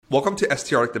Welcome to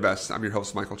STR Like the Best. I'm your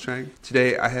host, Michael Chang.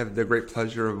 Today, I have the great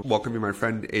pleasure of welcoming my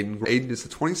friend, Aidan. Aidan is a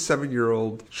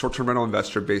 27-year-old short-term rental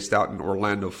investor based out in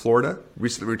Orlando, Florida.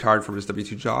 Recently retired from his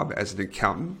W-2 job as an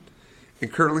accountant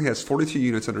and currently has 42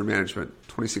 units under management,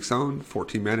 26 owned,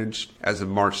 14 managed as of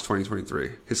March 2023.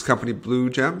 His company, Blue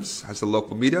Gems, has a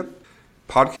local meetup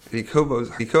podcast,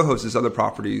 and he co-hosts his other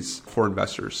properties for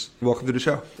investors. Welcome to the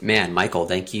show. Man, Michael,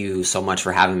 thank you so much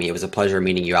for having me. It was a pleasure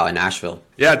meeting you out in Nashville.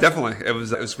 Yeah, definitely. It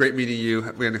was great meeting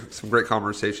you. We had some great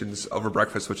conversations over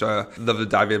breakfast, which I'd love to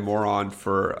dive in more on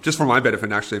for my benefit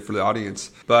and actually for the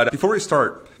audience. But before we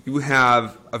start, you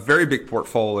have a very big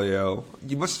portfolio.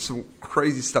 You must have some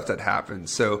crazy stuff that happened.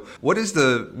 So what is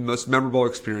the most memorable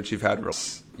experience you've had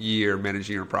this year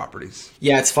managing your properties?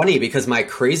 Yeah, it's funny because my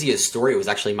craziest story was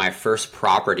actually my first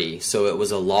property. So it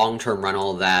was a long-term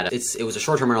rental it was a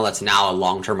short-term rental that's now a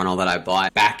long-term rental that I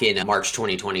bought back in March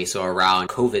 2020. So around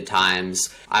COVID times,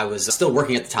 I was still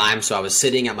working at the time. So I was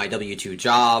sitting at my W-2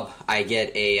 job. I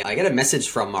get a message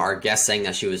from our guest saying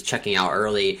that she was checking out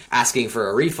early, asking for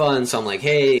a refund. So I'm like,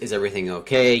 hey, is everything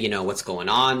okay? You know, what's going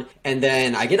on? And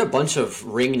then I get a bunch of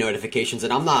ring notifications,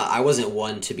 and I wasn't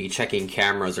one to be checking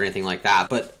cameras or anything like that,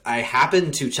 but I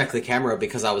happened to check the camera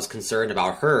because I was concerned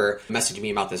about her messaging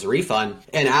me about this refund.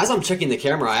 And as I'm checking the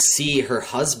camera, I see her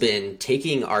husband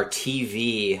taking our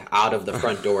TV out of the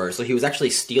front door. So he was actually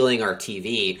stealing our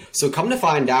TV. So come to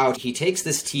find out, he takes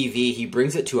this TV, he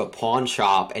brings it to a pawn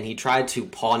shop, and he tried to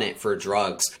pawn it for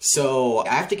drugs. So I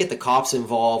have to get the cops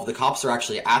involved. The cops are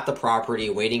actually at the property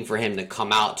waiting for him to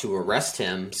come out to arrest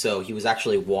him. So he was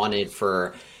actually wanted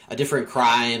for a different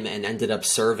crime and ended up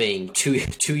serving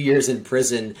two years in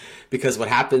prison, because what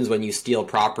happens when you steal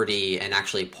property and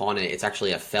actually pawn it, it's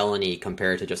actually a felony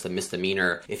compared to just a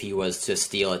misdemeanor if he was to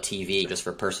steal a TV just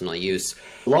for personal use.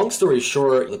 Long story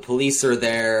short, the police are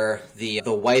there, the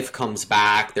wife comes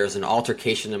back, there's an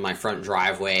altercation in my front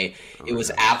driveway. It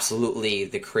was absolutely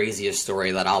the craziest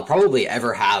story that I'll probably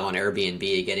ever have on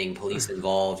Airbnb, getting police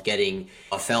involved, getting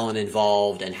a felon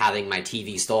involved, and having my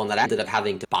TV stolen that I ended up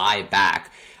having to buy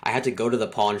back. I had to go to the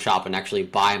pawn shop and actually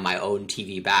buy my own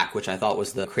TV back, which I thought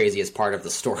was the craziest part of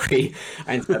the story.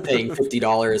 I ended up paying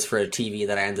 $50 for a TV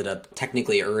that I ended up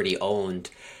technically already owned.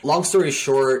 Long story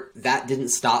short, that didn't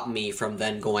stop me from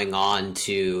then going on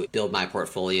to build my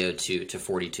portfolio to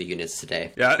 42 units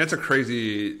today. Yeah, that's a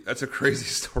crazy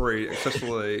story,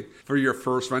 especially for your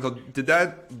first rental. Did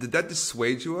that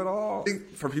dissuade you at all? I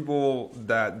think for people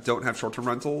that don't have short-term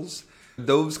rentals,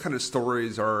 those kind of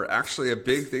stories are actually a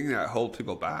big thing that hold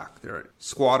people back. They're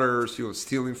squatters,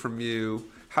 stealing from you.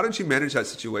 How did you manage that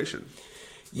situation?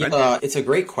 Yeah, it's a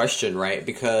great question, right?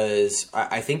 Because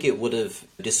I think it would have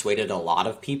dissuaded a lot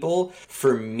of people.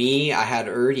 For me, I had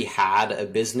already had a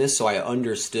business, so I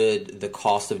understood the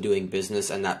cost of doing business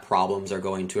and that problems are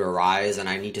going to arise, and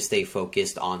I need to stay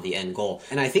focused on the end goal.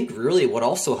 And I think really what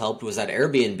also helped was that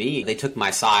Airbnb, they took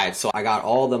my side. So I got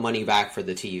all the money back for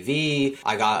the TV,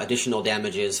 I got additional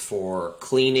damages for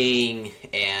cleaning,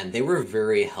 and they were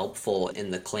very helpful in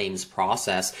the claims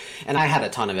process. And I had a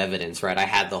ton of evidence, right? I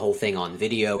had the whole thing on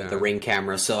video. Yeah. The ring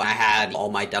camera, so I had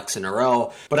all my ducks in a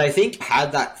row. But I think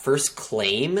had that first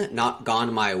claim not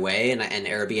gone my way and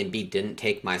Airbnb didn't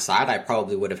take my side, I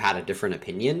probably would have had a different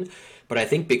opinion. But I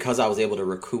think because I was able to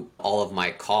recoup all of my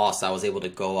costs, I was able to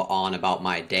go on about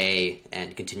my day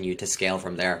and continue to scale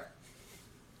from there.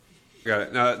 Got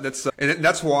it. No,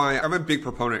 that's why I'm a big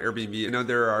proponent of Airbnb. I know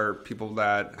there are people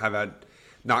that have had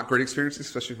not great experiences,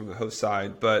 especially from the host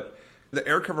side, but the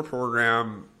air cover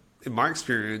program, in my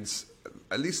experience,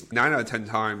 at least 9 out of 10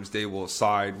 times they will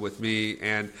side with me,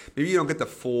 and maybe you don't get the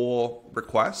full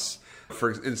requests.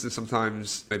 For instance,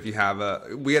 sometimes if you have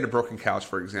we had a broken couch,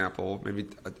 for example, maybe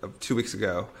 2 weeks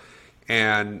ago,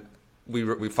 and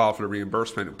we filed for the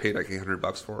reimbursement and paid like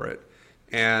 $800 for it.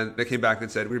 And they came back and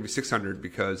said, we're going to be $600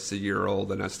 because it's a year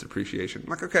old and that's depreciation. I'm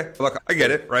like, okay, look, I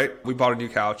get it, right? We bought a new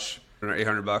couch for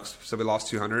 $800, so we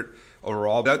lost $200.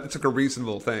 Overall, that's like a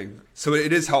reasonable thing. So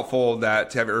it is helpful to have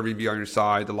Airbnb on your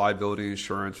side, the liability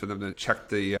insurance for them to check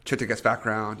the guest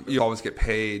background. You always get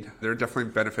paid. There are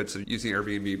definitely benefits of using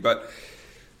Airbnb, but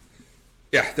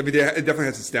yeah, I mean, it definitely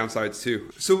has its downsides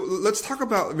too. So let's talk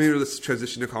about, maybe let's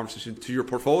transition the conversation to your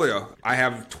portfolio. I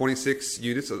have 26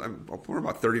 units. We're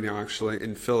about 30 now actually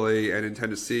in Philly and in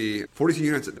Tennessee. 42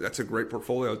 units, that's a great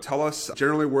portfolio. Tell us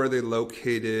generally where they're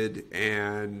located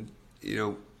and,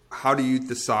 how do you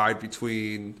decide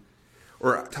between,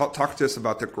 or talk to us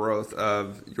about the growth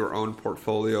of your own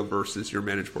portfolio versus your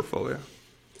managed portfolio?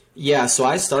 Yeah, so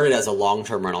I started as a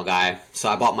long-term rental guy. So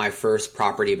I bought my first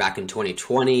property back in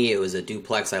 2020. It was a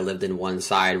duplex. I lived in one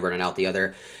side, rented out the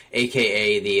other.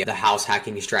 aka the house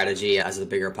hacking strategy, as the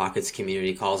Bigger Pockets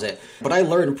community calls it. But I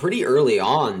learned pretty early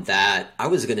on that I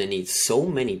was going to need so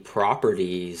many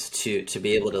properties to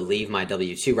be able to leave my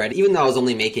W-2, right? Even though I was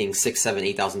only making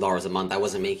 $6,000, $7,000, $8,000 a month, I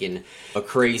wasn't making a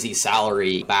crazy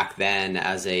salary back then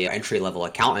as a entry-level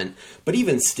accountant. But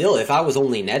even still, if I was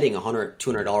only netting $100,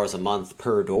 $200 a month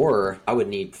per door, I would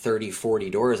need 30, 40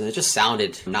 doors. And it just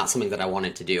sounded not something that I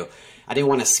wanted to do. I didn't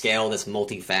want to scale this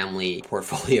multifamily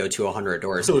portfolio to 100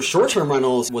 doors. So short-term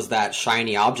rentals was that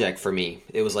shiny object for me.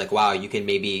 It was like, wow, you can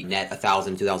maybe net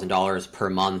 $1,000, $2,000 per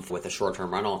month with a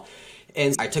short-term rental.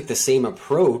 And I took the same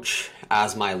approach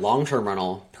as my long-term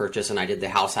rental purchase, and I did the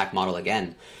house hack model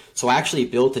again. So I actually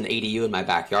built an ADU in my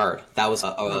backyard. That was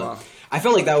I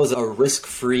felt like that was a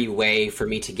risk-free way for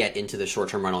me to get into the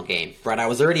short-term rental game, right? I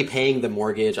was already paying the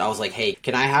mortgage. I was like, hey,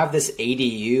 can I have this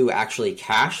ADU actually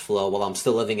cash flow while I'm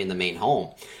still living in the main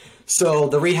home? So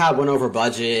the rehab went over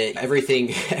budget.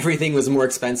 Everything was more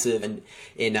expensive in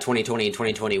 2020 and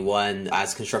 2021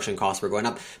 as construction costs were going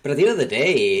up. But at the end of the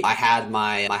day, I had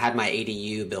my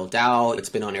ADU built out. It's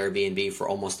been on Airbnb for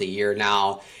almost a year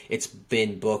now. It's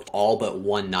been booked all but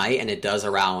one night, and it does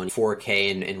around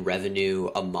 $4K in revenue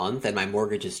a month, and my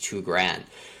mortgage is $2,000.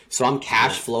 So I'm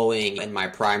cash flowing in my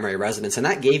primary residence, and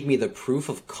that gave me the proof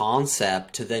of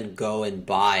concept to then go and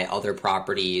buy other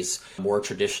properties more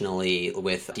traditionally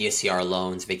with DSCR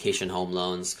loans, vacation home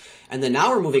loans. And then now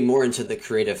we're moving more into the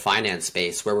creative finance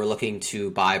space where we're looking to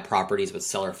buy properties with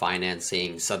seller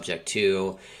financing subject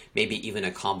to maybe even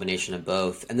a combination of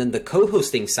both. And then the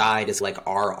co-hosting side is like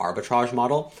our arbitrage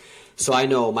model. So I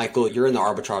know, Michael, you're in the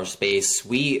arbitrage space.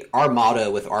 Our motto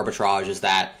with arbitrage is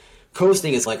that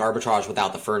co-hosting is like arbitrage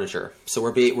without the furniture. So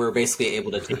we're basically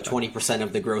able to take 20%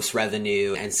 of the gross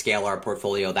revenue and scale our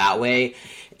portfolio that way.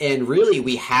 And really,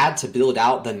 we had to build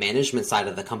out the management side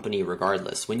of the company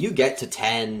regardless. When you get to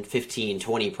 10, 15,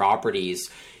 20 properties,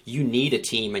 you need a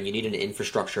team and you need an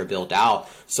infrastructure built out.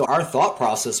 So our thought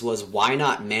process was, why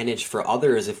not manage for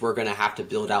others if we're going to have to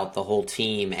build out the whole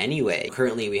team anyway?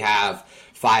 Currently, we have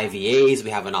 5 VAs,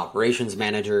 we have an operations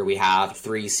manager, we have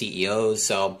 3 CEOs.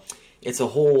 So it's a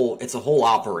whole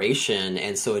operation,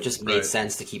 and so it just made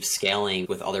sense to keep scaling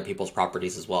with other people's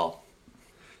properties as well.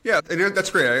 Yeah, and that's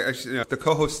great. The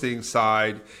co-hosting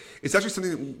side, it's actually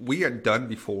something we had done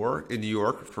before in New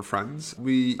York for friends.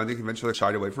 I think eventually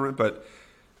shied away from it, but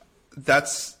I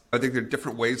think there are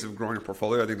different ways of growing a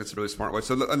portfolio. I think that's a really smart way.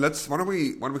 So why don't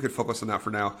we could focus on that for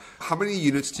now. How many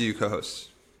units do you co-host?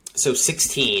 So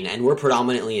 16, and we're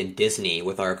predominantly in Disney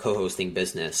with our co-hosting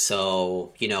business.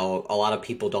 So, a lot of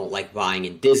people don't like buying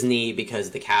in Disney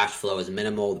because the cash flow is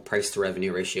minimal. The price to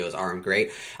revenue ratios aren't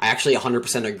great. I actually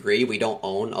 100% agree. We don't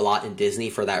own a lot in Disney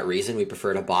for that reason. We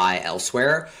prefer to buy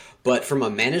elsewhere. But from a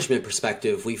management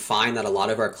perspective, we find that a lot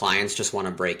of our clients just want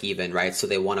to break even, right? So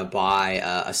they want to buy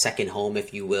a second home,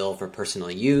 if you will, for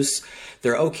personal use.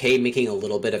 They're okay making a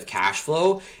little bit of cash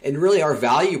flow. And really our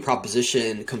value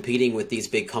proposition competing with these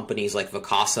big companies like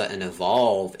Vacasa and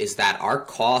Evolve is that our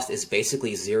cost is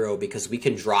basically zero because we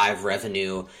can drive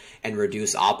revenue and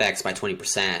reduce OPEX by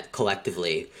 20%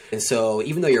 collectively. And so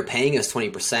even though you're paying us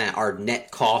 20%, our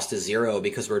net cost is zero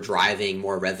because we're driving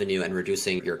more revenue and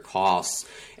reducing your costs.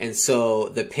 And so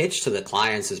the pitch to the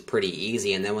clients is pretty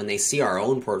easy. And then when they see our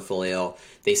own portfolio,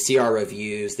 they see our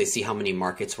reviews, they see how many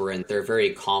markets we're in, they're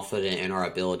very confident in our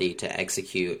ability to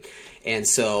execute. And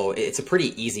so it's a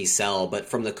pretty easy sell. But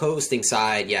from the co-hosting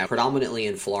side, predominantly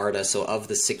in Florida. So of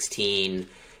the 16,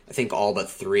 I think all but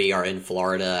 3 are in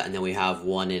Florida, and then we have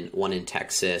one in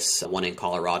Texas, one in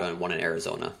Colorado, and one in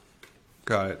Arizona.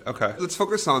 Got it. Okay. Let's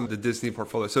focus on the Disney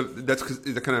portfolio. So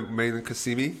is it kind of mainly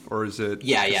Kissimmee, or is it?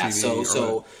 Yeah.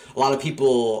 So a lot of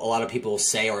people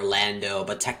say Orlando,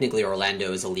 but technically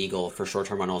Orlando is illegal for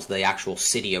short-term rentals. The actual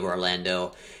city of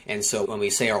Orlando, and so when we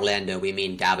say Orlando, we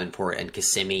mean Davenport and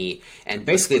Kissimmee. And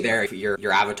basically, there,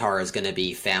 your avatar is going to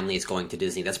be families going to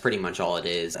Disney. That's pretty much all it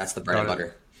is. That's the bread and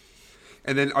butter.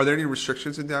 And then, are there any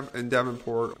restrictions in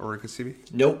Davenport or in Kissimmee?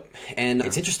 Nope. And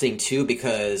it's interesting too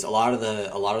because a lot of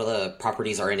the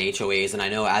properties are in HOAs, and I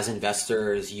know as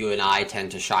investors, you and I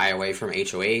tend to shy away from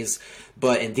HOAs.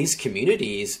 But in these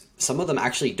communities, some of them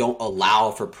actually don't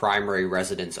allow for primary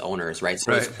residence owners, right?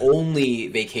 So it's only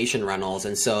vacation rentals.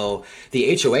 And so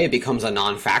the HOA becomes a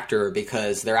non-factor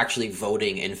because they're actually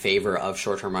voting in favor of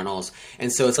short-term rentals.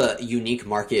 And so it's a unique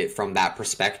market from that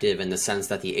perspective in the sense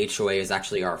that the HOA is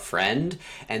actually our friend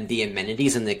and the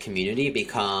amenities in the community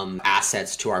become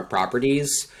assets to our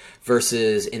properties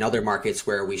versus in other markets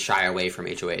where we shy away from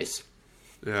HOAs.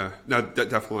 Yeah, no,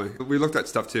 definitely. We looked at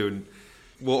stuff too, and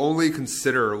we'll only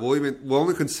consider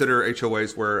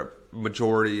HOAs where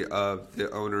majority of the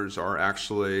owners are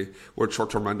actually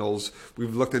short-term rentals.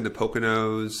 We've looked into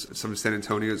Poconos, some in San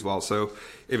Antonio as well. So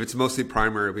if it's mostly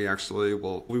primary,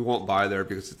 we won't buy there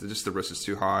because just the risk is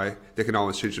too high. They can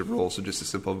always change the rules, so just a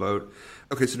simple vote.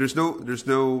 Okay, so there's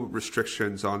no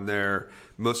restrictions on there.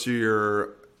 Most of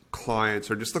your clients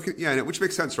are just looking, which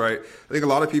makes sense, right? I think a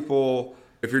lot of people,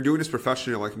 if you're doing this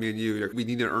professionally like me and you, we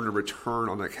need to earn a return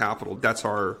on that capital. That's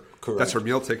our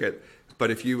meal ticket. But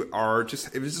if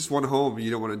it's just one home, you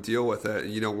don't want to deal with it,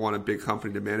 and you don't want a big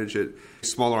company to manage it,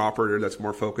 smaller operator that's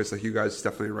more focused, like you guys, is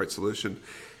definitely the right solution.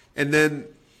 And then,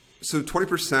 so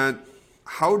 20%,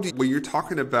 when you're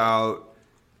talking about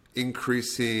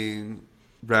increasing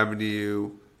revenue,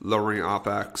 lowering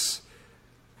OpEx,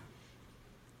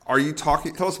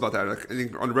 tell us about that. I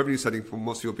think on the revenue side,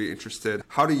 most people will be interested.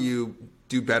 How do you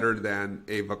do better than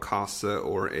a Vacasa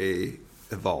or a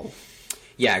Evolve?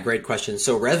 Yeah, great question.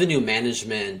 So revenue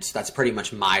management, that's pretty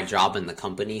much my job in the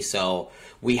company. So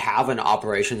we have an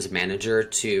operations manager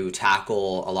to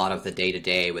tackle a lot of the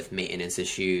day-to-day with maintenance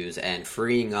issues and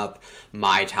freeing up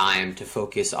my time to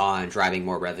focus on driving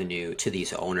more revenue to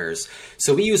these owners.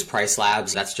 So we use Price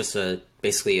Labs. That's just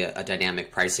basically a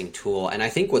dynamic pricing tool. And I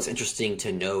think what's interesting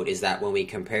to note is that when we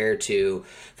compare to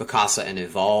Vacasa and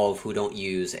Evolve, who don't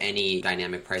use any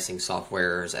dynamic pricing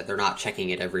softwares, they're not checking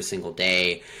it every single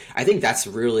day, I think that's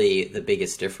really the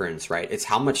biggest difference, right? It's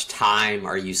how much time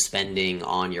are you spending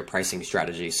on your pricing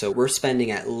strategy. So we're spending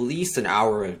at least an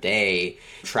hour a day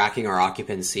tracking our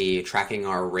occupancy, tracking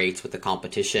our rates with the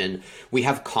competition. We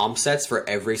have comp sets for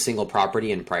every single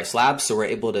property in Price Labs, so we're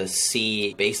able to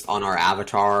see, based on our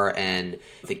avatar and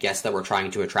the guests that we're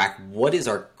trying to attract, what is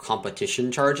our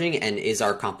competition charging and is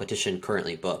our competition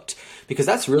currently booked? Because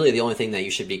that's really the only thing that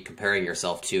you should be comparing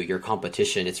yourself to, your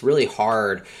competition. It's really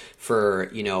hard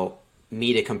for,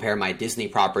 me to compare my Disney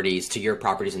properties to your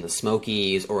properties in the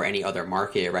Smokies or any other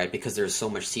market, right? Because there's so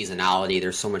much seasonality,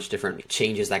 there's so much different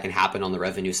changes that can happen on the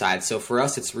revenue side. So for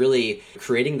us, it's really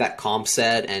creating that comp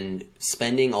set and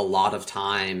spending a lot of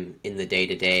time in the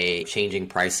day-to-day changing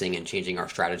pricing and changing our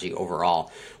strategy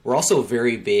overall. We're also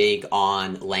very big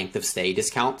on length of stay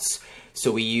discounts. So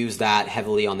we use that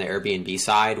heavily on the Airbnb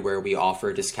side, where we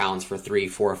offer discounts for 3,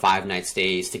 4, 5 night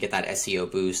stays to get that SEO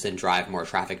boost and drive more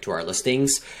traffic to our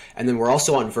listings. And then we're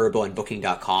also on Vrbo and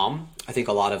Booking.com. I think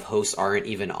a lot of hosts aren't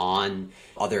even on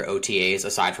other OTAs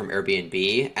aside from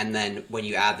Airbnb. And then when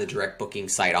you add the direct booking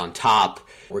site on top,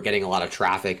 we're getting a lot of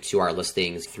traffic to our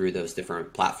listings through those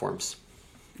different platforms.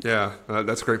 Yeah,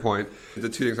 that's a great point. The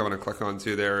two things I want to click on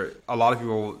too there, a lot of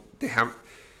people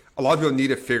need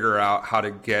to figure out how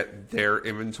to get their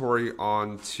inventory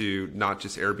onto not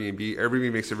just Airbnb.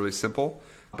 Airbnb makes it really simple,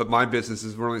 but my business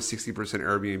we're only 60%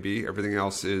 Airbnb. Everything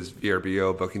else is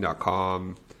VRBO,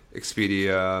 Booking.com,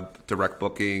 Expedia, direct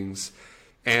bookings.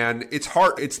 And it's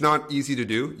hard. It's not easy to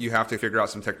do. You have to figure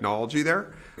out some technology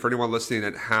there. For anyone listening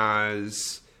that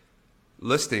has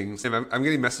listings, and I'm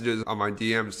getting messages on my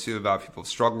DMs too about people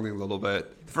struggling a little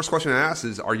bit. The first question I ask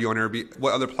is, are you on Airbnb?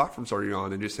 What other platforms are you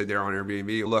on? And just say they're on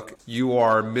Airbnb. Look, you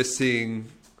are missing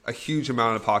a huge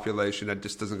amount of the population that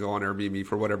just doesn't go on Airbnb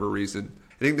for whatever reason.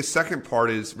 I think the second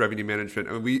part is revenue management.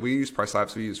 I mean, we use Price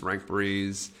Labs, we use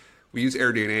RankBreeze, we use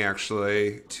AirDNA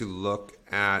actually to look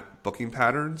at booking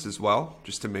patterns as well,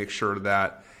 just to make sure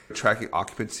that we're tracking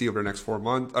occupancy over the next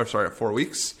 4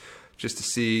 weeks. Just to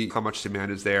see how much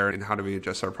demand is there and how do we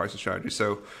adjust our pricing strategy.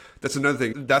 So that's another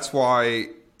thing. That's why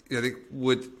I think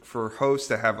for hosts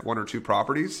that have 1 or 2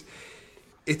 properties,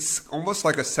 it's almost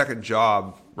like a second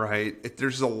job, right?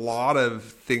 There's a lot of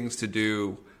things to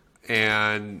do,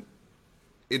 and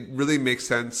it really makes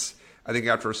sense. I think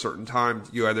after a certain time,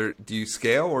 do you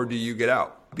scale or do you get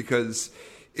out? Because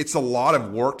it's a lot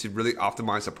of work to really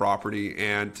optimize a property,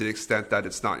 and to the extent that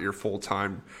it's not your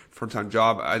full-time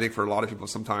job, I think for a lot of people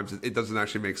sometimes it doesn't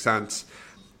actually make sense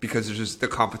because there's just the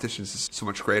competition is so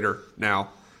much greater now.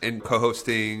 And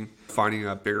co-hosting, finding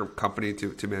a bigger company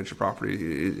to manage your property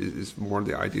is more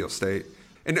the ideal state.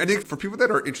 And I think for people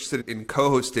that are interested in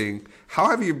co-hosting,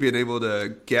 how have you been able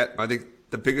to I think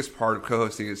the biggest part of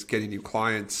co-hosting is getting new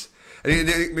clients. And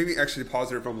maybe actually pause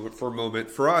there for a moment.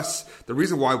 For us, the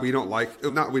reason why we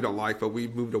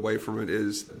moved away from it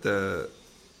is the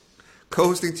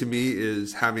co-hosting to me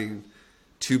is having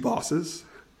 2 bosses.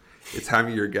 It's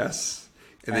having your guests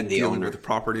and then dealing with the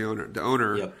property owner, the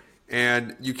owner. Yep.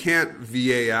 And you can't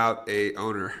VA out a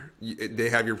owner. They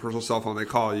have your personal cell phone. They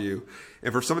call you.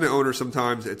 And for some of the owners,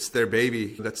 sometimes it's their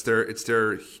baby. It's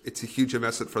a huge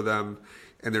investment for them,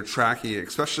 and they're tracking it,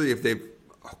 especially if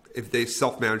they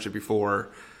self-managed it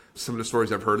before. some of the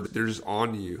stories I've heard, they're just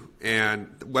on you.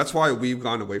 And that's why we've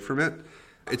gone away from it.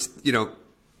 It's,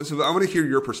 so I want to hear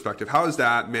your perspective. How is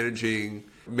that managing?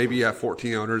 Maybe you have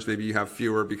 14 owners, maybe you have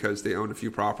fewer because they own a few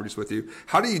properties with you.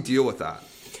 How do you deal with that?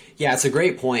 Yeah, it's a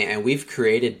great point. And we've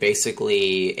created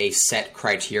basically a set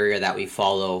criteria that we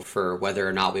follow for whether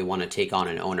or not we want to take on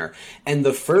an owner. And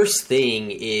the first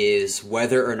thing is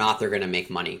whether or not they're going to make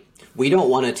money. We don't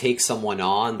want to take someone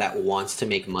on that wants to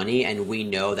make money and we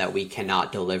know that we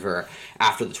cannot deliver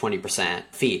after the 20%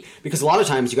 fee. Because a lot of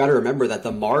times you got to remember that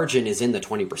the margin is in the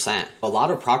 20%. A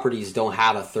lot of properties don't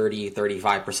have a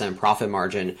 30-35% profit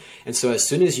margin. And so as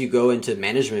soon as you go into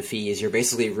management fees, you're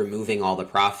basically removing all the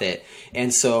profit.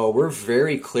 And so we're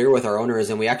very clear with our owners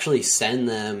and we actually send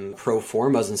them pro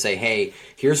formas and say, hey,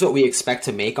 here's what we expect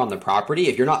to make on the property.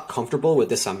 If you're not comfortable with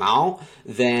this amount,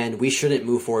 then we shouldn't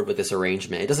move forward with this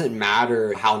arrangement. It doesn't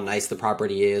matter how nice the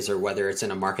property is or whether it's in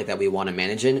a market that we want to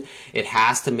manage in. It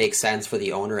has to make sense for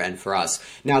the owner and for us.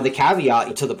 Now, the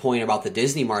caveat to the point about the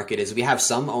Disney market is we have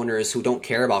some owners who don't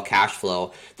care about cash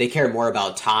flow. They care more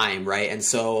about time, right? And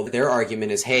so their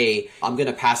argument is, hey, I'm going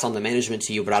to pass on the management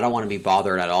to you, but I don't want to be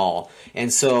bothered at all.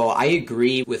 And so I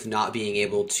agree with not being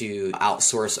able to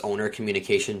outsource owner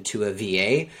communication to a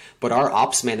VA, but our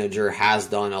ops manager has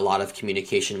done a lot of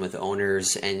communication with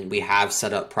owners, and we have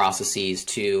set up processes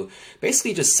to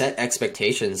basically just set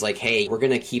expectations like, hey, we're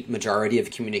going to keep majority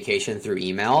of communication through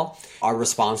email. Our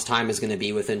response time is going to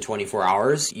be within 24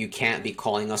 hours. You can't be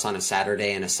calling us on a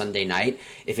Saturday and a Sunday night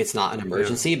if it's not an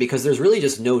emergency, because there's really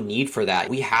just no need for that.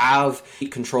 We have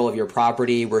control of your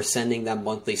property. We're sending them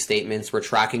monthly statements. We're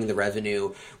tracking the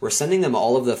revenue. We're sending them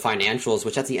all of the financials,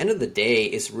 which at the end of the day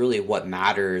is really what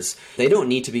matters. They don't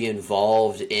need to be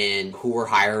involved in who we're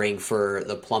hiring for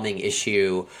the plumbing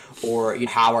issue or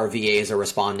how our VAs are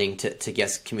responding to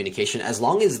guest communication. As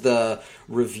long as the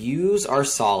reviews are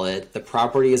solid, the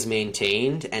property is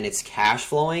maintained, and it's cash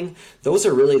flowing, those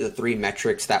are really the three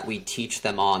metrics that we teach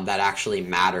them on that actually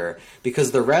matter,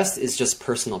 because the rest is just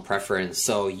personal preference.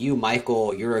 So you,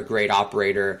 Michael, you're a great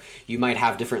operator. You might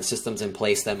have different systems in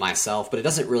place than myself, but it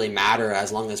doesn't really matter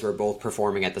as long as we're both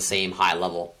performing at the same high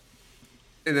level.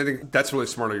 And I think that's really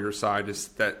smart on your side, is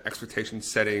that expectation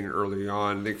setting early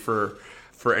on. I think for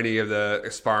any of the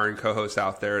aspiring co-hosts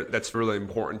out there, that's really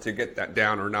important to get that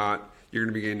down, or not, you're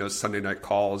going to be getting those Sunday night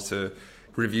calls to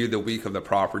review the week of the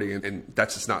property, and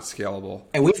that's just not scalable.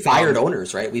 And we've fired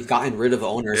owners, right? We've gotten rid of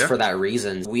owners for that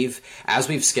reason. As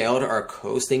we've scaled our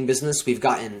co-hosting business, we've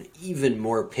gotten even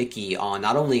more picky on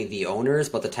not only the owners,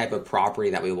 but the type of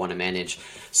property that we want to manage.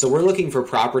 So we're looking for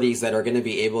properties that are going to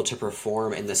be able to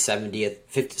perform in the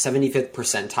 75th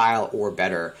percentile or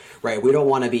better, right? We don't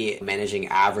want to be managing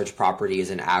average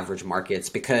properties in average markets,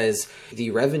 because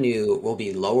the revenue will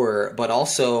be lower, but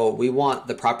also we want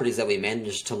the properties that we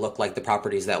manage to look like the properties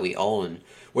that we own,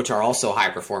 which are also high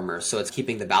performers. So it's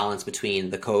keeping the balance between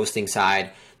the co-hosting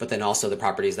side, but then also the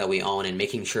properties that we own, and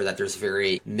making sure that there's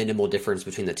very minimal difference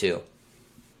between the two.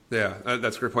 Yeah,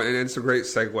 that's a great point. And it's a great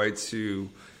segue to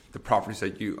the properties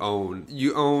that you own.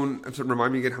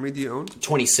 Remind me again, how many do you own?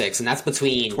 26. And that's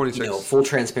between, 26. Full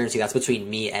transparency, that's between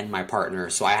me and my partner.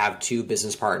 So I have two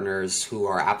business partners who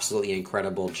are absolutely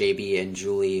incredible, JB and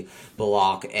Julie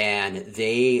Bullock, and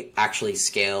they actually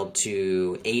scaled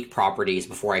to 8 properties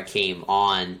before I came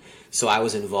on. So I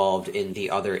was involved in the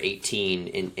other 18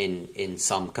 in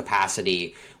some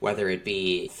capacity, whether it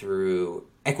be through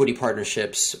equity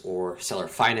partnerships or seller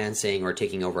financing or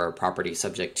taking over a property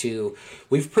subject to.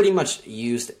 We've pretty much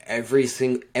used every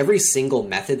single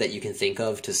method that you can think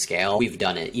of to scale. We've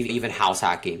done it, even house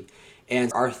hacking.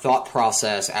 And our thought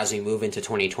process as we move into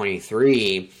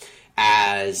 2023,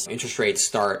 as interest rates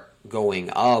start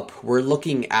going up, we're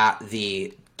looking at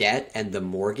the debt and the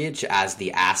mortgage as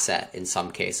the asset in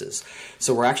some cases.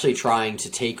 So we're actually trying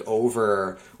to take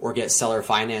over or get seller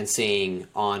financing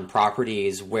on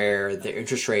properties where the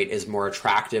interest rate is more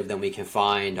attractive than we can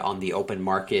find on the open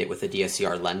market with a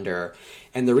DSCR lender.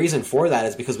 And the reason for that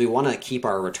is because we want to keep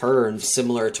our returns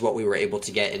similar to what we were able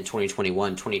to get in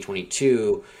 2021,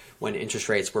 2022, when interest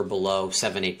rates were below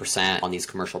 7-8% on these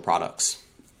commercial products.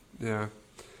 Yeah.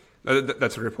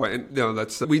 That's a great point.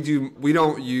 And, we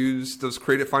don't use those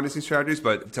creative financing strategies,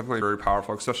 but definitely very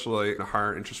powerful, especially in a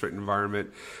higher interest rate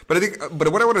environment. But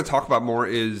what I want to talk about more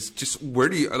is just where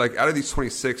do you, out of these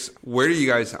 26, where do you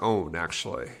guys own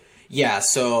actually? Yeah.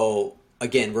 So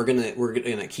again, we're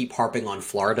gonna keep harping on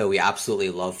Florida. We absolutely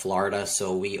love Florida.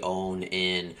 So we own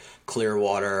in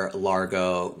Clearwater,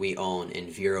 Largo. We own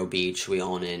in Vero Beach. We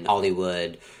own in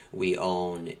Hollywood. We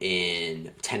own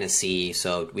in Tennessee,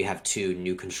 so we have 2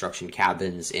 new construction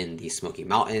cabins in the Smoky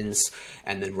Mountains,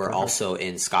 and then we're also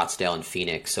in Scottsdale and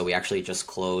Phoenix. So we actually just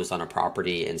closed on a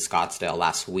property in Scottsdale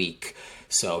last week.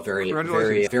 So very,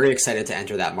 very excited to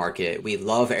enter that market. We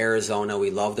love Arizona.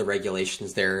 We love the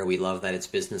regulations there. We love that it's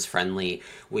business friendly.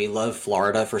 We love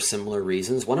Florida for similar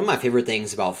reasons. One of my favorite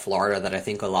things about Florida that I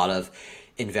think a lot of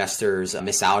investors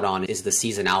miss out on is the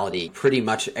seasonality. Pretty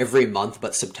much every month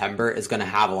but September is going to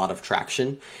have a lot of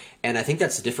traction. And I think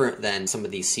that's different than some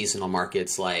of these seasonal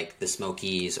markets like the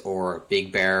Smokies or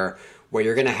Big Bear, where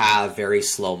you're going to have very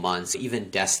slow months,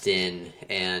 even Destin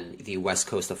and the west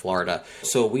coast of Florida.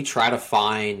 So we try to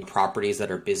find properties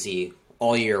that are busy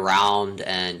all year round,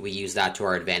 and we use that to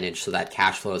our advantage so that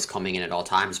cash flow is coming in at all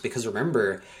times. Because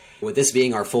remember, with this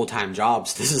being our full-time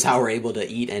jobs, this is how we're able to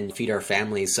eat and feed our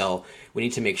families. So we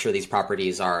need to make sure these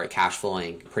properties are cash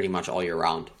flowing pretty much all year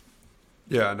round.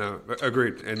 Yeah, no,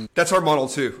 agreed. And that's our model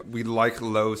too. We like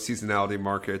low seasonality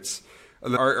markets.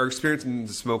 Our experience in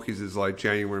the Smokies is like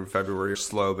January and February are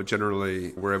slow, but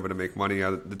generally we're able to make money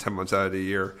out of the 10 months out of the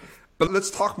year. But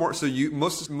let's talk more. So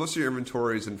most of your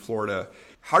inventory is in Florida.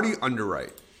 How do you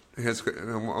underwrite? I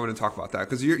want to talk about that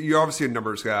because you're obviously a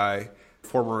numbers guy,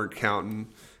 former accountant.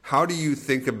 How do you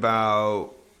think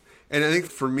about, and I think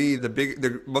for me,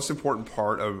 the most important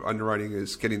part of underwriting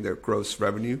is getting the gross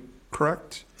revenue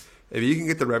correct. If you can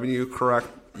get the revenue correct,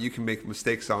 you can make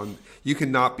mistakes you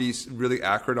cannot be really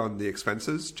accurate on the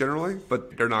expenses generally,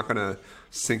 but they're not going to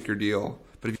sink your deal.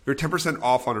 But if you're 10%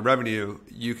 off on a revenue,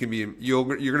 you're going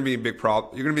to be in big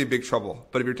trouble.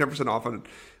 But if you're 10% off on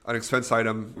an expense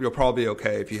item, you'll probably be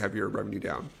okay if you have your revenue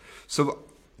down. So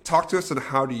talk to us on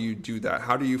how do you do that?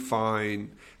 How do you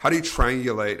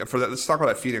triangulate for that? Let's talk about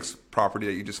that Phoenix property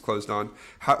that you just closed on.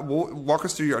 Walk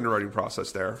us through your underwriting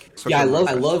process there. I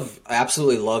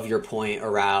absolutely love your point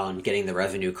around getting the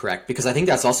revenue correct, because I think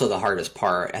that's also the hardest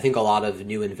part. I think a lot of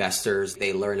new investors,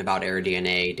 they learn about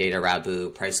AirDNA, Data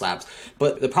Rabu, Price Labs,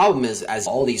 but the problem is, as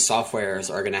all these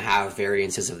softwares are going to have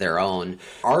variances of their own,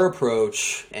 our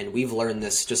approach, and we've learned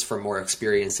this just from more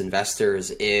experienced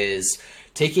investors, is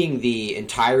taking the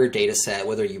entire data set,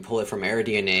 whether you pull it from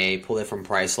AirDNA, pull it from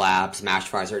Price Labs,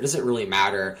 Mashvisor, it doesn't really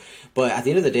matter. But at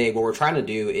the end of the day, what we're trying to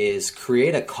do is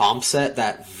create a comp set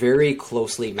that very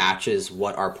closely matches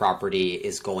what our property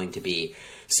is going to be.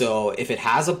 So if it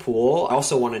has a pool, I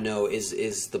also want to know,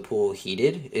 is the pool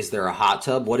heated? Is there a hot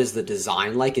tub? What is the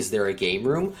design like? Is there a game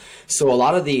room? So a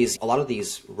lot of these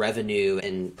revenue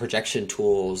and projection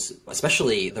tools,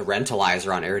 especially the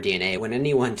Rentalizer on AirDNA, when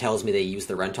anyone tells me they use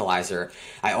the Rentalizer,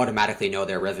 I automatically know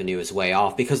their revenue is way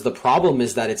off, because the problem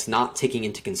is that it's not taking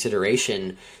into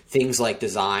consideration things like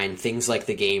design, things like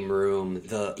the game room,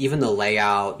 even the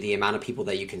layout, the amount of people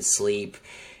that you can sleep.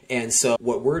 And so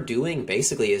what we're doing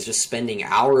basically is just spending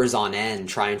hours on end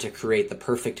trying to create the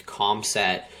perfect comp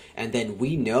set. And then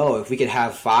we know if we could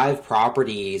have 5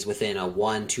 properties within a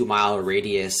 1-2 mile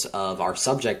radius of our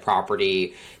subject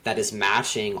property that is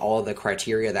matching all of the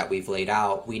criteria that we've laid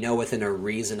out, we know within a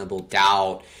reasonable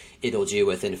doubt it'll do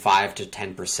within 5 to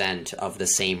 10% of the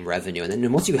same revenue. And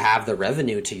then once you have the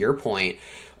revenue, to your point,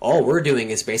 all we're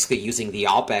doing is basically using the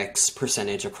OPEX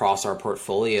percentage across our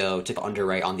portfolio to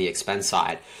underwrite on the expense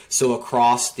side. So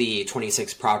across the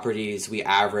 26 properties, we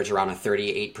average around a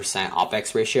 38%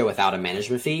 OPEX ratio without a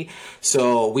management fee.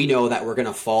 So we know that we're going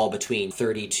to fall between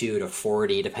 32 to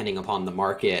 40 depending upon the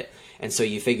market. And so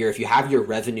you figure if you have your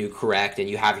revenue correct and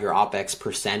you have your OPEX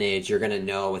percentage, you're going to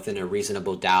know within a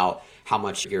reasonable doubt how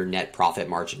much your net profit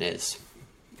margin is.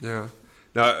 Yeah.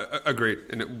 No, agreed.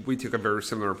 And we took a very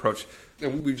similar approach.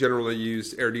 And we generally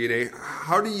use AirDNA.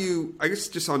 How do you, I guess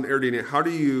just on AirDNA, how do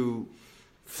you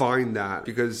find that?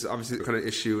 Because obviously the kind of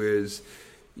issue is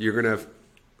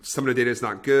some of the data is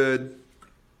not good.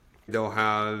 They'll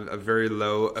have a very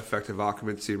low effective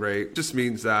occupancy rate. It just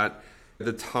means that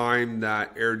the time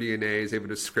that AirDNA is able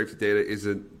to scrape the data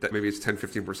isn't that maybe it's 10,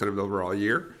 15% of the overall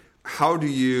year. How do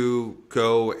you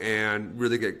go and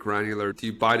really get granular? Do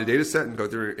you buy the data set and go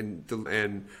through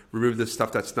and remove the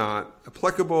stuff that's not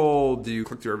applicable? Do you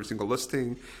click through every single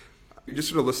listing? Just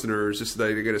for the listeners, just so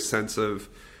that you get a sense of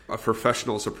a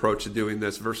professional's approach to doing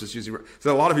this versus using...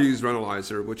 So a lot of you use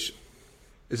Rentalizer, which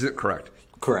isn't correct.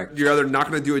 Correct. You're either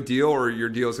not going to do a deal or your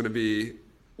deal is going to be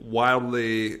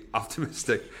wildly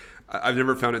optimistic. I've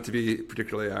never found it to be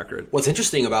particularly accurate. What's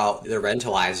interesting about the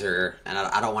Rentalizer, and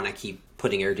I don't want to keep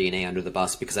putting AirDNA under the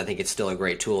bus because I think it's still a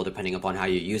great tool depending upon how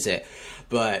you use it.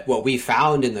 But what we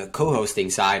found in the co-hosting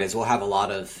side is we'll have a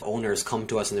lot of owners come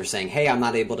to us and they're saying, hey, I'm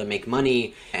not able to make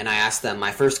money. And I ask them,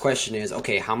 my first question is,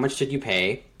 okay, how much did you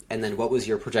pay? and then what was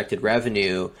your projected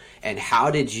revenue, and how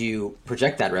did you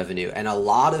project that revenue? And a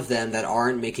lot of them that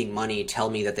aren't making money tell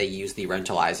me that they use the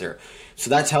rentalizer. So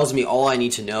that tells me all I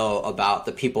need to know about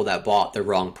the people that bought the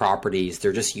wrong properties.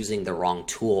 They're just using the wrong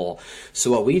tool. So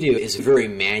what we do is very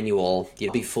manual,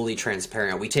 be fully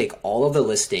transparent. We take all of the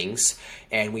listings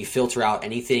and we filter out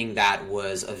anything that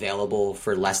was available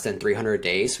for less than 300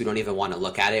 days. We don't even want to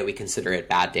look at it. We consider it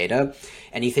bad data.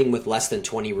 Anything with less than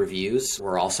 20 reviews,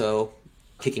 we're also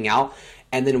kicking out.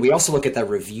 And then we also look at the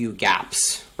review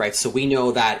gaps, right? So we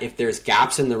know that if there's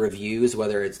gaps in the reviews,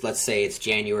 whether it's, let's say it's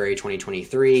January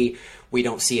 2023, we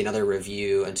don't see another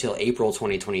review until April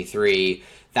 2023,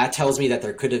 that tells me that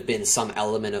there could have been some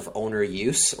element of owner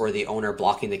use or the owner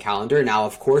blocking the calendar. Now,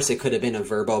 of course, it could have been a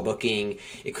verbo booking,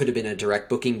 it could have been a direct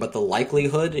booking, but the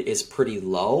likelihood is pretty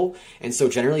low. And so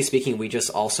generally speaking, we just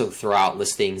also throw out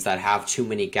listings that have too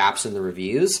many gaps in the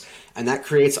reviews, and that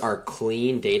creates our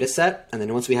clean data set. And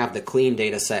then once we have the clean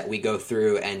data set, we go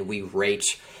through and we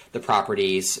rate the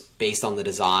properties based on the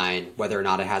design, whether or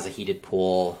not it has a heated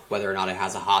pool, whether or not it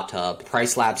has a hot tub.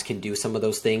 Price Labs can do some of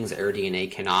those things,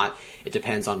 AirDNA cannot. It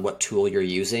depends on what tool you're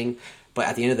using. But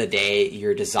at the end of the day,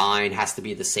 your design has to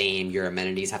be the same, your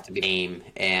amenities have to be the same,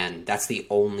 and that's the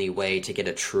only way to get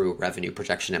a true revenue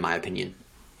projection, in my opinion.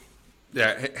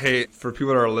 Yeah, hey, for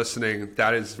people that are listening,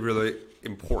 that is really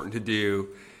important to do.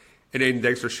 And Aidan,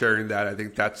 thanks for sharing that. I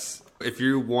think that's, if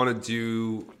you want to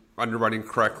do underwriting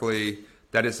correctly,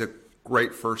 that is a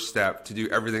great first step to do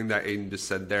everything that Aidan just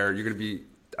said there. You're going to be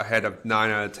ahead of 9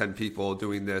 out of 10 people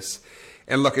doing this.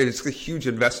 And look, it's a huge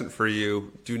investment for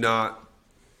you. Do not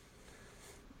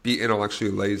be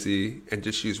intellectually lazy and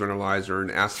just use Rentalizer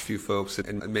and ask a few folks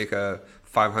and make a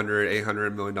 $500,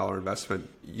 $800 million investment.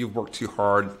 You've worked too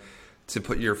hard to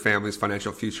put your family's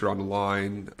financial future on the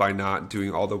line by not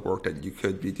doing all the work that you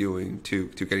could be doing to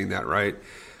getting that right.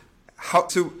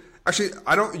 Actually,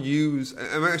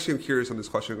 I'm actually curious on this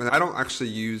question. I don't actually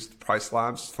use Price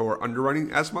Labs for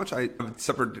underwriting as much. I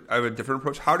have a different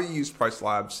approach. How do you use Price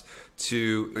Labs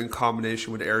in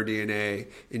combination with AirDNA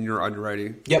in your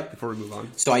underwriting? Yep. Before we move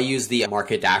on. So I use the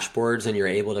market dashboards, and you're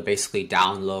able to basically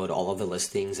download all of the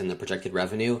listings and the projected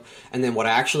revenue. And then what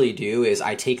I actually do is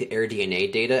I take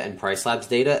AirDNA data and Price Labs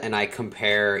data, and I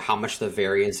compare how much the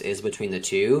variance is between the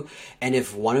two. And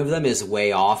if one of them is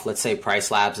way off, let's say Price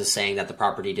Labs is saying that the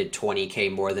property did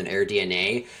 20K more than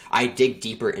AirDNA, I dig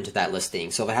deeper into that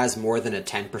listing. So if it has more than a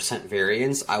 10%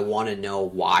 variance, I want to know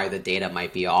why the data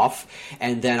might be off.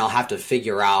 And then I'll have to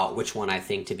figure out which one I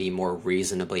think to be more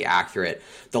reasonably accurate.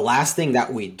 The last thing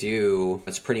that we do,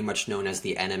 it's pretty much known as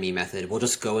the enemy method. We'll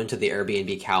just go into the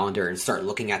Airbnb calendar and start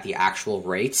looking at the actual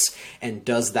rates, and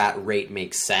does that rate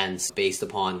make sense based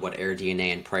upon what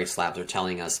AirDNA and Price Labs are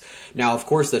telling us. Now, of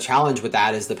course, the challenge with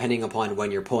that is depending upon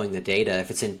when you're pulling the data. If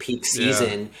it's in peak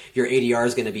season, your ADR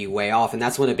is going to be way off, and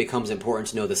that's when it becomes important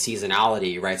to know the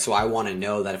seasonality, right? So I want to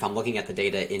know that if I'm looking at the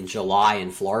data in July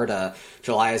in Florida,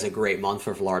 July is a great month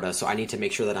for Florida, so I need to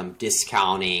make sure that I'm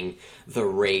discounting the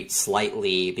rate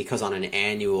slightly, because on an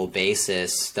annual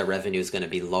basis, the revenue is going to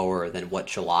be lower than what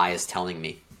July is telling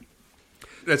me.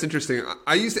 That's interesting.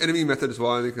 I use the enemy method as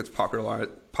well. I think it's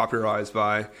popularized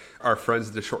by our friends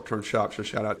at the short-term shop. So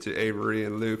shout out to Avery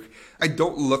and Luke. I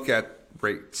don't look at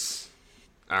rates,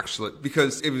 actually,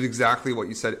 because it was exactly what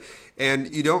you said.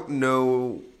 And you don't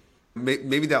know,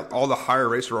 maybe that all the higher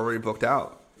rates are already booked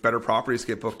out. Better properties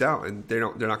get booked out, and they're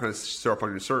not going to show up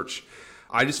on your search.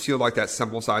 I just feel like that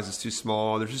sample size is too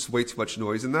small. There's just way too much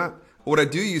noise in that. What I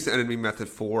do use the enemy method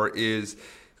for is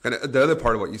kind of the other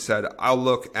part of what you said.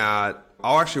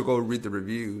 I'll actually go read the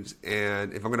reviews,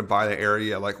 and if I'm going to buy the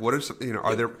area, like what are some,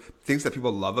 are there things that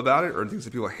people love about it or things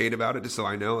that people hate about it? Just so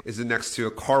I know, is it next to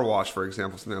a car wash, for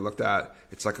example? Something I looked at,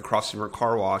 it's like across from a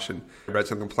car wash, and I read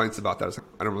some complaints about that. I was like,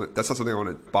 that's not something I want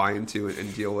to buy into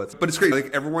and deal with. But it's great.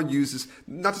 Like everyone uses,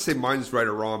 not to say mine is right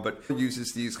or wrong, but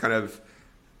uses these kind of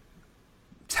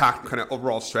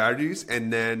overall strategies,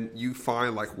 and then you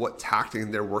find like what tactic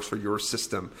in there works for your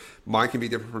system. Mine can be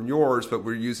different from yours, but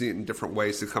we're using it in different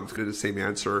ways to come to the same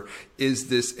answer. Is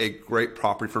this a great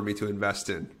property for me to invest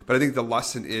in? But I think the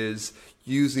lesson is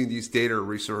using these data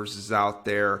resources out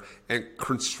there and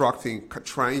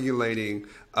triangulating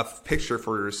a picture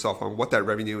for yourself on what that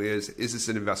revenue is. Is this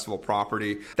an investable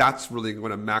property? That's really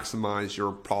going to maximize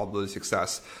your probability of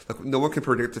success. Like, no one can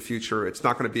predict the future. It's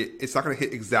not going to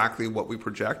hit exactly what we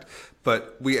project,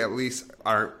 but we at least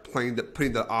are putting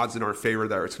the odds in our favor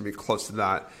that it's going to be close to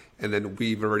that. And then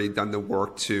we've already done the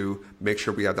work to make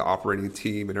sure we have the operating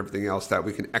team and everything else that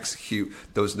we can execute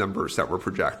those numbers that we're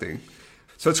projecting.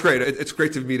 So it's great. It's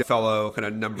great to meet a fellow kind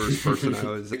of numbers person.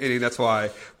 And that's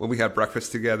why when we had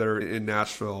breakfast together in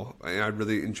Nashville, I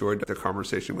really enjoyed the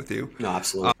conversation with you. No,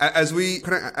 absolutely. As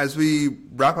we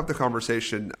wrap up the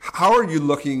conversation, how are you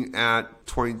looking at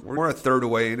 20? We're a third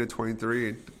away into 23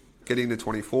 and getting to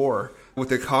 24 with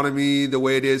the economy the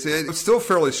way it is. It's still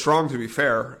fairly strong, to be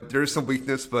fair. There is some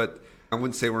weakness, but I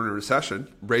wouldn't say we're in a recession.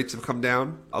 Rates have come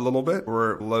down a little bit.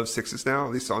 We're low sixes now,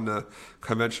 at least on the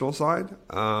conventional side.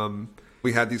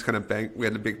 We had these we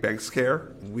had a big bank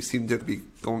scare. We seem to be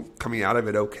coming out of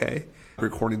it okay.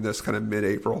 Recording this kind of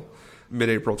mid-April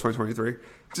 2023.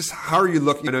 Just how are you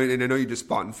looking? And I know you just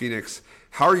bought in Phoenix.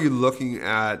 How are you looking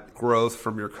at growth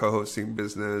from your co-hosting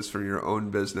business, from your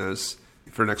own business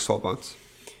for the next 12 months?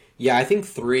 Yeah, I think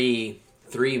three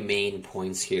main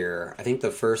points here. I think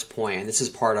the first point, and this is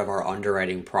part of our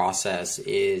underwriting process,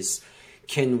 is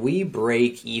can we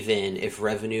break even if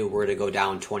revenue were to go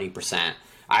down 20%?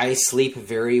 I sleep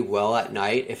very well at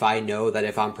night if I know that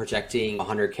if I'm projecting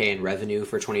 100K in revenue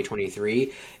for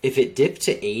 2023, if it dipped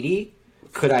to 80,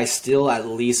 could I still at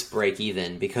least break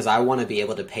even? Because I want to be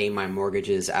able to pay my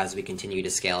mortgages as we continue to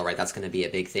scale, right? That's going to be a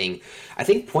big thing. I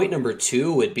think point number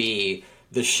 2 would be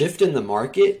the shift in the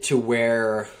market to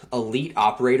where elite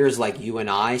operators like you and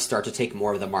I start to take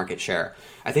more of the market share.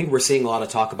 I think we're seeing a lot of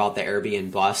talk about the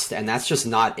Airbnb bust, and that's just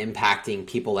not impacting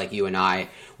people like you and I.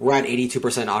 We're at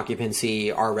 82%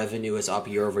 occupancy. Our revenue is up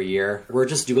year over year. We're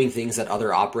just doing things that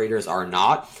other operators are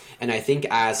not. And I think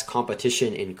as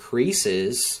competition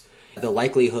increases, the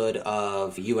likelihood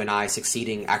of you and I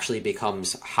succeeding actually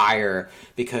becomes higher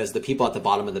because the people at the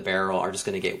bottom of the barrel are just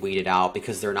going to get weeded out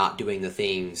because they're not doing the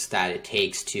things that it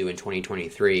takes to in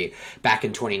 2023. Back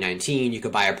in 2019, you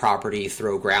could buy a property,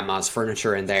 throw grandma's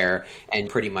furniture in there, and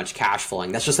pretty much cash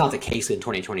flowing. That's just not the case in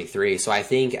 2023. So I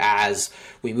think as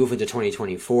we move into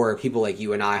 2024, people like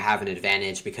you and I have an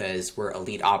advantage because we're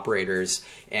elite operators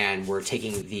and we're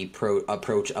taking the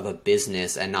approach of a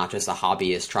business and not just a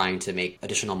hobbyist trying to make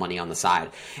additional money on the side.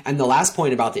 And the last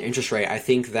point about the interest rate, I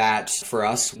think that for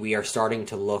us, we are starting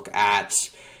to look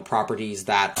at properties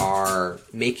that are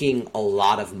making a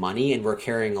lot of money and we're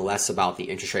caring less about the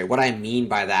interest rate. What I mean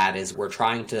by that is we're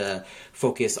trying to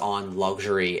focus on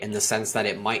luxury in the sense that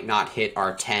it might not hit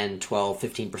our 10, 12,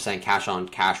 15% cash on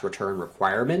cash return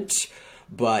requirement,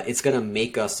 but it's going to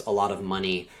make us a lot of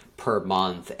money per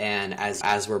month. And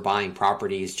as we're buying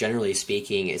properties, generally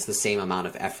speaking, it's the same amount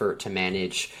of effort to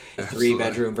manage a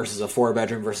 3-bedroom versus a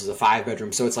 4-bedroom versus a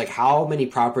 5-bedroom. So it's like, how many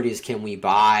properties can we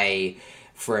buy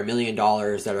for $1 million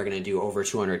that are going to do over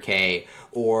 200K,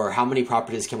 or how many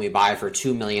properties can we buy for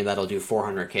 2 million that'll do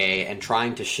 400K, and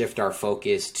trying to shift our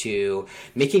focus to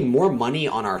making more money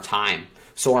on our time.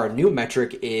 So our new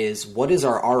metric is, what is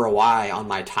our ROI on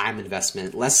my time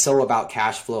investment? Less so about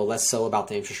cash flow, less so about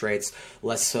the interest rates,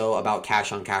 less so about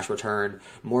cash on cash return,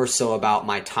 more so about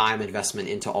my time investment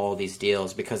into all of these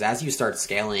deals. Because as you start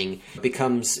scaling, it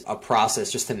becomes a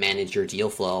process just to manage your deal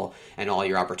flow and all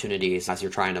your opportunities as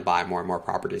you're trying to buy more and more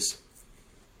properties.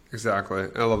 Exactly.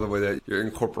 I love the way that you're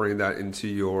incorporating that into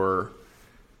your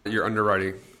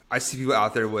underwriting. I see people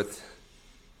out there with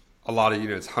a lot of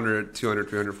units, 100, 200,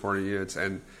 300, 400 units.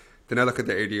 And then I look at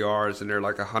the ADRs and they're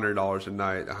like $100 a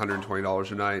night,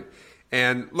 $120 a night.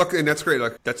 And look, and that's great.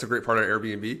 Like, that's a great part of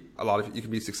Airbnb. You can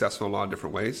be successful in a lot of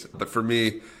different ways. But for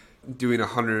me, doing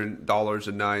 $100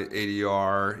 a night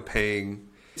ADR, paying,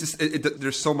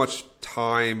 there's so much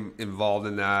time involved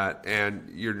in that. And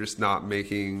you're just not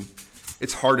making,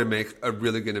 it's hard to make a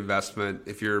really good investment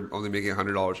if you're only making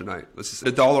 $100 a night.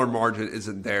 The dollar margin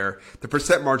isn't there. The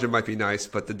percent margin might be nice,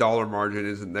 but the dollar margin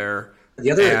isn't there.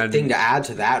 The other thing to add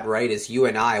to that, right, is you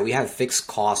and I, we have fixed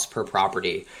costs per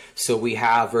property. So we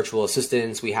have virtual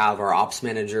assistants, we have our ops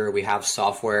manager, we have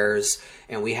softwares,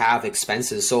 and we have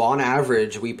expenses. So on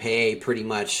average, we pay pretty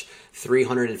much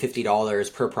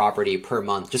 $350 per property per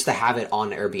month just to have it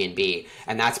on Airbnb.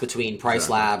 And that's between Price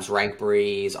Labs, Rank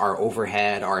Breeze, our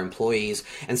overhead, our employees.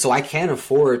 And so I can't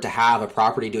afford to have a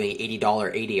property doing $80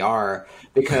 ADR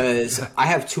because I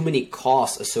have too many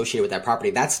costs associated with that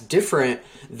property. That's different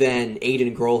than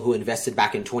Aidan Groll, who invested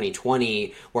back in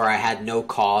 2020, where I had no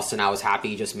costs and I was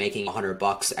happy just making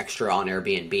 $100 extra on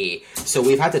Airbnb. So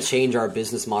we've had to change our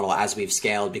business model as we've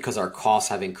scaled because our costs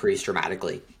have increased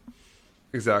dramatically.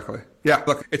 Exactly. Yeah,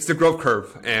 look, it's the growth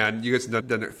curve, and you guys have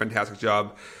done a fantastic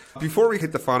job. Before we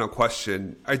hit the final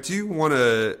question, I do want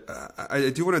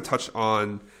to touch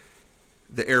on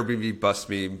the Airbnb bust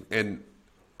meme, and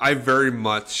I very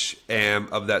much am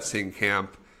of that same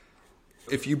camp.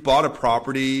 If you bought a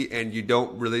property and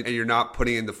you're not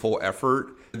putting in the full effort,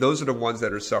 those are the ones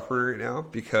that are suffering right now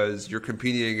because you're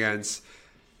competing against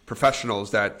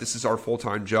professionals that this is our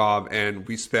full-time job, and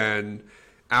we spend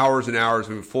hours and hours.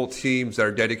 We have full teams that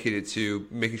are dedicated to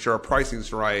making sure our pricing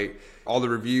is right. All the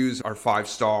reviews are 5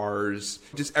 stars.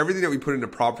 Just everything that we put into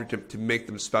property to make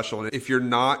them special. And if you're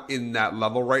not in that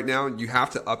level right now, you have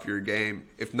to up your game.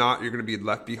 If not, you're going to be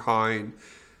left behind,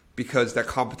 because that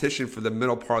competition for the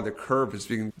middle part of the curve is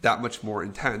being that much more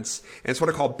intense. And it's what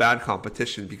I call bad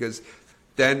competition, because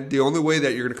then the only way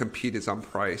that you're going to compete is on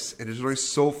price. And there's only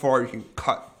so far you can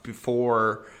cut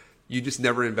before you just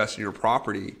never invest in your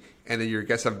property. And then your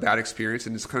guests have bad experience,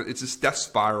 and it's this death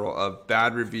spiral of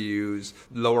bad reviews,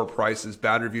 lower prices,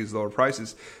 bad reviews, lower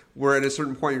prices, where at a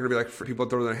certain point you're going to be like, for people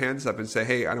throw their hands up and say,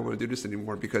 hey, I don't want to do this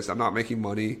anymore because I'm not making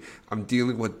money. I'm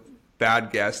dealing with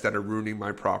bad guests that are ruining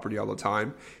my property all the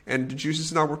time, and the juice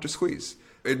is not worth the squeeze.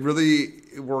 It really,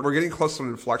 we're getting close to an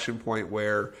inflection point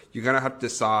where you're going to have to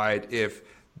decide if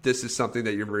this is something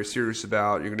that you're very serious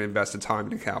about, you're going to invest the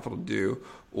time and the capital to do,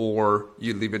 or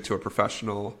you leave it to a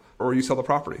professional, or you sell the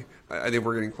property. I think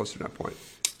we're getting closer to that point.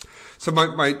 So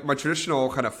my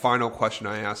traditional kind of final question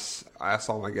I ask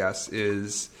all my guests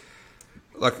is,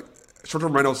 like,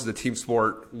 short-term rentals is a team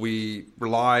sport. We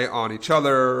rely on each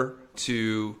other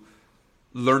to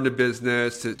learn the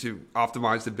business, to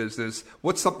optimize the business.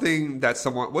 What's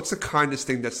the kindest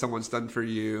thing that someone's done for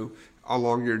you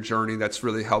along your journey that's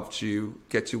really helped you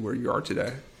get to where you are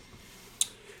today?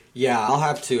 Yeah, I'll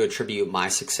have to attribute my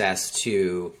success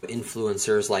to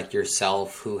influencers like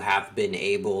yourself who have been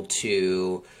able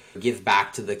to give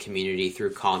back to the community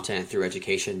through content, through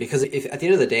education. Because if at the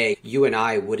end of the day, you and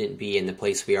I wouldn't be in the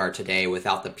place we are today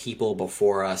without the people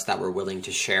before us that were willing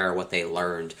to share what they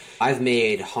learned. I've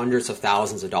made hundreds of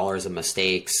thousands of dollars of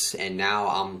mistakes, and now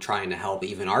I'm trying to help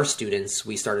even our students.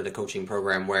 We started a coaching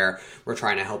program where we're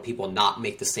trying to help people not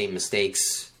make the same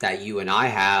mistakes that you and I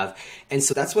have. And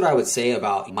so that's what I would say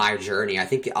about my journey. I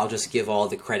think I'll just give all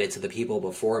the credit to the people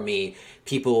before me,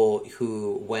 people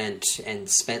who went and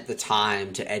spent the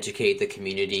time to educate the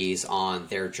communities on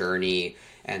their journey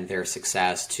and their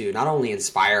success, to not only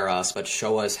inspire us, but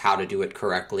show us how to do it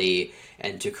correctly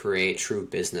and to create true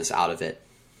business out of it.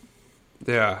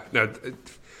 Yeah. No,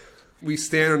 we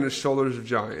stand on the shoulders of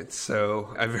giants,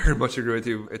 so I very much agree with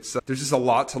you. There's just a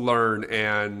lot to learn,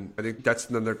 and I think that's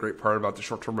another great part about the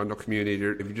short-term rental community.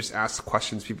 If you just ask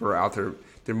questions, people are out there,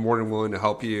 they're more than willing to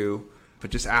help you.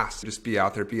 But just ask, just be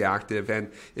out there, be active.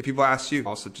 And if people ask you,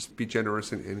 also just be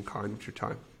generous and kind with your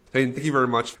time. Aidan, thank you very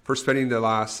much for spending the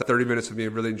last 30 minutes with me. I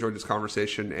really enjoyed this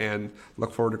conversation and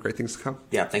look forward to great things to come.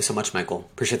 Yeah, thanks so much, Michael.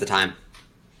 Appreciate the time.